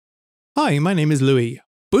Hi, my name is Louis.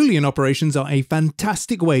 Boolean operations are a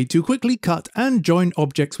fantastic way to quickly cut and join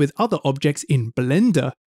objects with other objects in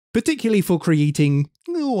Blender, particularly for creating,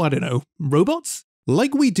 robots?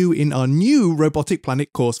 Like we do in our new Robotic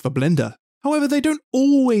Planet course for Blender. However, they don't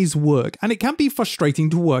always work, and it can be frustrating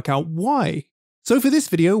to work out why. So for this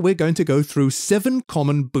video, we're going to go through 7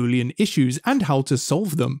 common Boolean issues and how to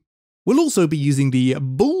solve them. We'll also be using the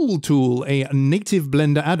Bool tool, a native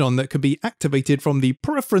Blender add-on that can be activated from the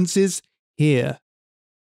preferences here.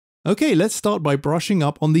 Okay, let's start by brushing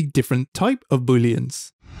up on the different type of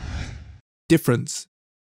Booleans. Difference.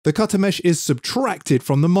 The cutter mesh is subtracted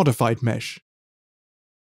from the modified mesh.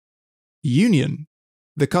 Union.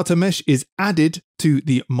 The cutter mesh is added to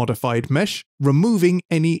the modified mesh, removing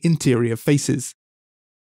any interior faces.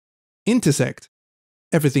 Intersect.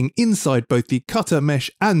 Everything inside both the cutter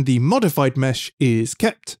mesh and the modified mesh is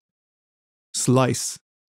kept. Slice.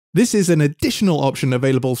 This is an additional option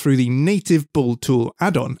available through the native Bool tool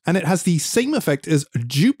add-on, and it has the same effect as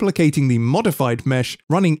duplicating the modified mesh,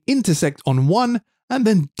 running intersect on one and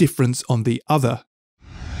then difference on the other.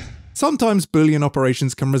 Sometimes Boolean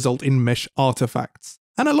operations can result in mesh artifacts,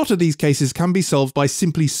 and a lot of these cases can be solved by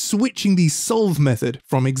simply switching the solve method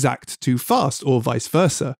from exact to fast or vice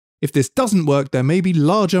versa. If this doesn't work, there may be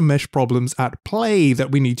larger mesh problems at play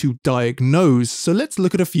that we need to diagnose, so let's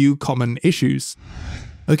look at a few common issues.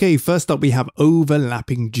 Okay, first up we have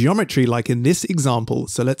overlapping geometry like in this example,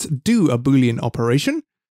 so let's do a Boolean operation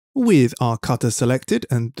with our cutter selected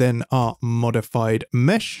and then our modified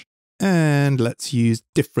mesh, and let's use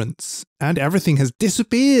difference. And everything has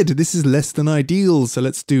disappeared! This is less than ideal, so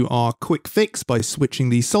let's do our quick fix by switching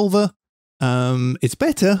the solver. It's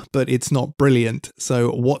better, but it's not brilliant. So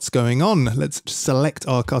what's going on? Let's select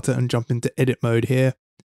our cutter and jump into edit mode here.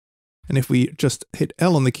 And if we just hit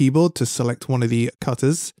L on the keyboard to select one of the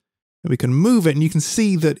cutters, we can move it, and you can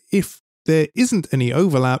see that if there isn't any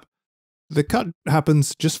overlap, the cut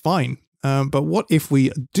happens just fine. But what if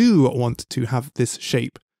we do want to have this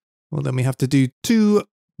shape? Well, then we have to do 2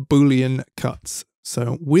 Boolean cuts.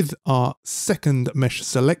 So with our second mesh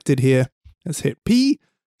selected here, let's hit P,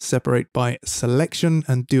 separate by selection,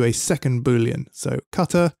 and do a second Boolean. So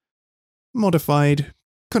cutter, modified,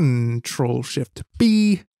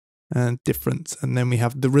 Control-Shift-B, and difference. And then we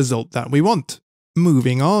have the result that we want.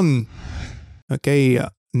 Moving on. Okay,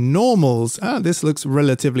 normals. This looks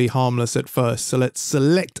relatively harmless at first. So let's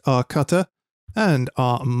select our cutter and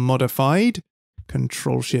our modified,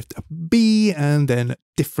 Control-Shift-B, and then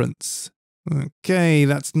difference. Okay,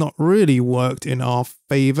 that's not really worked in our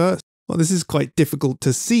favor. Well, this is quite difficult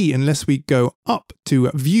to see unless we go up to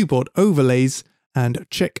viewport overlays and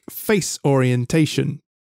check face orientation.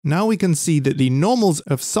 Now we can see that the normals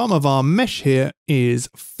of some of our mesh here is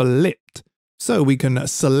flipped. So we can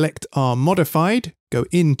select our modified, go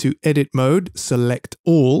into edit mode, select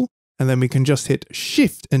all, and then we can just hit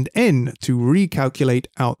Shift and N to recalculate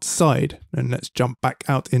outside. And let's jump back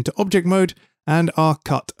out into object mode, and our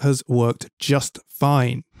cut has worked just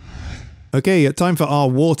fine. Okay, time for our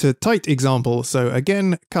watertight example. So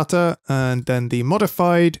again, cutter, and then the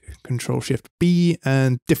modified, Control-Shift-B,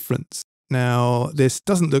 and difference. Now, this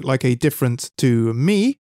doesn't look like a difference to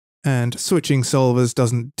me, and switching solvers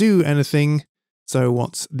doesn't do anything, so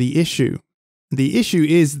what's the issue? The issue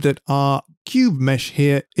is that our cube mesh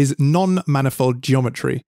here is non-manifold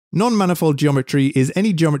geometry. Non-manifold geometry is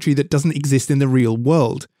any geometry that doesn't exist in the real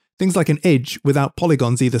world. Things like an edge without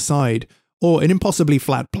polygons either side, or an impossibly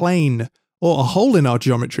flat plane, or a hole in our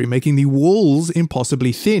geometry making the walls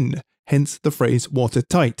impossibly thin, hence the phrase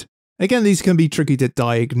watertight. Again, these can be tricky to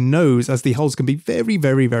diagnose as the holes can be very,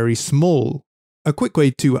 very, very small. A quick way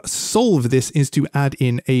to solve this is to add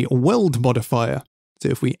in a weld modifier. So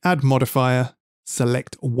if we add modifier,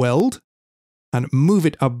 select weld, and move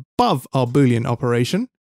it above our Boolean operation,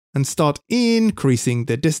 and start increasing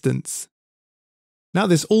the distance. Now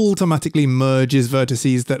this automatically merges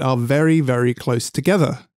vertices that are very, very close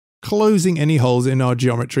together, closing any holes in our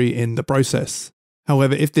geometry in the process.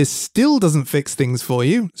 However, if this still doesn't fix things for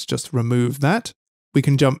you, let's just remove that. We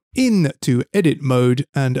can jump into edit mode,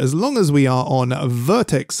 and as long as we are on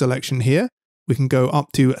vertex selection here, we can go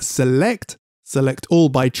up to select all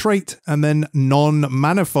by trait, and then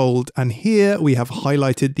non-manifold. And here we have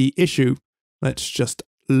highlighted the issue. Let's just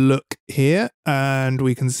look here, and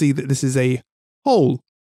we can see that this is a hole.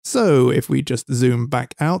 So if we just zoom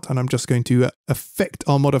back out, and I'm just going to affect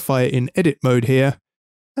our modifier in edit mode here,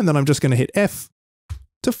 and then I'm just going to hit F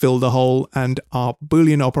to fill the hole, and our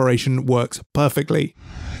Boolean operation works perfectly.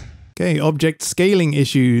 Okay, object scaling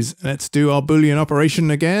issues. Let's do our Boolean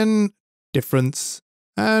operation again. Difference.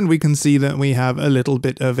 And we can see that we have a little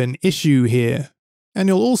bit of an issue here. And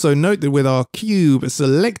you'll also note that with our cube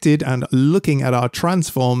selected and looking at our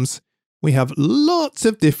transforms, we have lots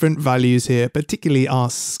of different values here, particularly our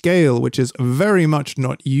scale, which is very much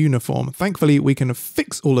not uniform. Thankfully, we can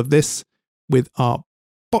fix all of this with our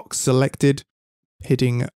box selected,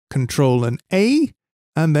 hitting Control and A,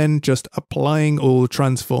 and then just applying all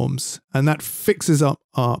transforms. And that fixes up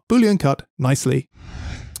our Boolean cut nicely.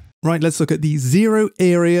 Right, let's look at the zero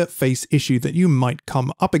area face issue that you might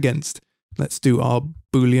come up against. Let's do our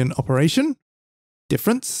Boolean operation,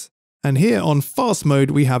 difference. And here on fast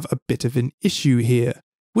mode, we have a bit of an issue here,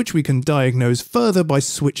 which we can diagnose further by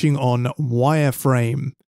switching on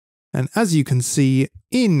wireframe. And as you can see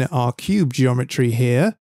in our cube geometry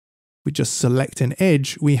here, we just select an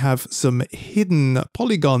edge, we have some hidden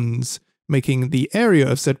polygons, making the area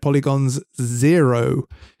of said polygons 0.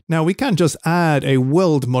 Now we can just add a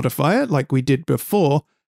world modifier like we did before.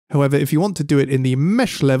 However, if you want to do it in the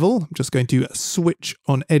mesh level, I'm just going to switch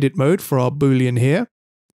on edit mode for our Boolean here.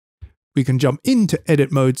 We can jump into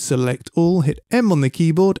edit mode, select all, hit M on the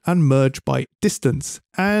keyboard and merge by distance.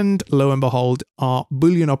 And lo and behold, our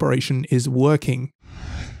Boolean operation is working.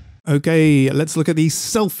 Okay, let's look at the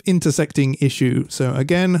self-intersecting issue. So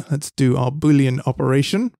again, let's do our Boolean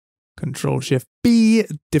operation. Control-Shift-B,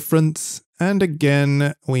 difference. And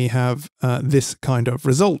again, we have this kind of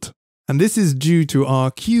result. And this is due to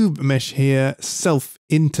our cube mesh here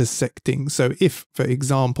self-intersecting. So if, for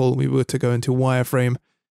example, we were to go into wireframe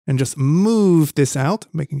and just move this out,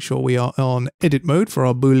 making sure we are on edit mode for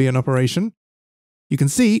our Boolean operation, you can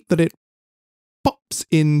see that it pops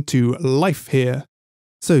into life here.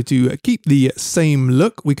 So to keep the same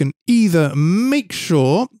look, we can either make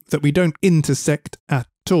sure that we don't intersect at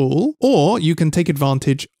all, or you can take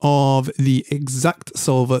advantage of the exact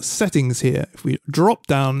solver settings here. If we drop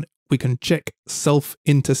down, we can check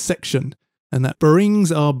self-intersection, and that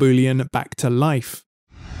brings our Boolean back to life.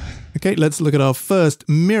 Okay, let's look at our first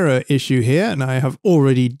mirror issue here, and I have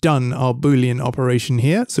already done our Boolean operation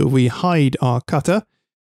here. So if we hide our cutter,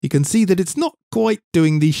 you can see that it's not quite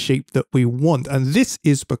doing the shape that we want, and this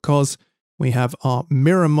is because we have our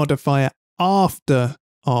mirror modifier after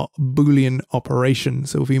our Boolean operation.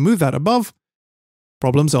 So if we move that above,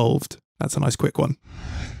 problem solved. That's a nice quick one.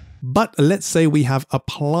 But let's say we have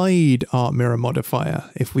applied our mirror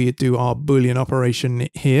modifier. If we do our Boolean operation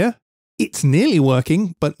here, it's nearly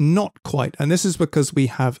working, but not quite. And this is because we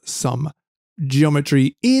have some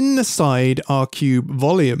geometry inside our cube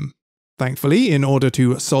volume. Thankfully, in order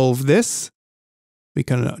to solve this, we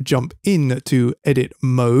can jump into edit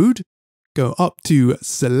mode, go up to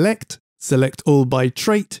select all by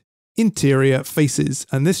trait, interior faces,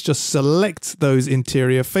 and this just selects those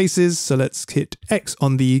interior faces. So let's hit X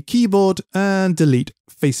on the keyboard and delete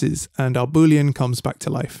faces, and our Boolean comes back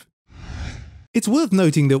to life. It's worth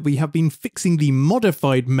noting that we have been fixing the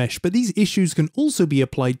modified mesh, but these issues can also be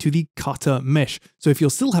applied to the cutter mesh. So if you're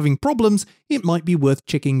still having problems, it might be worth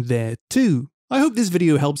checking there too. I hope this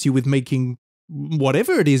video helps you with making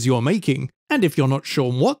whatever it is you're making. And if you're not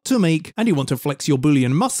sure what to make and you want to flex your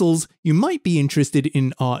Boolean muscles, you might be interested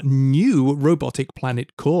in our new Robotic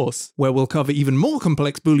Planet course, where we'll cover even more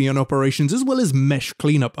complex Boolean operations as well as mesh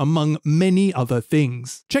cleanup, among many other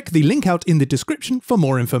things. Check the link out in the description for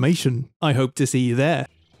more information. I hope to see you there.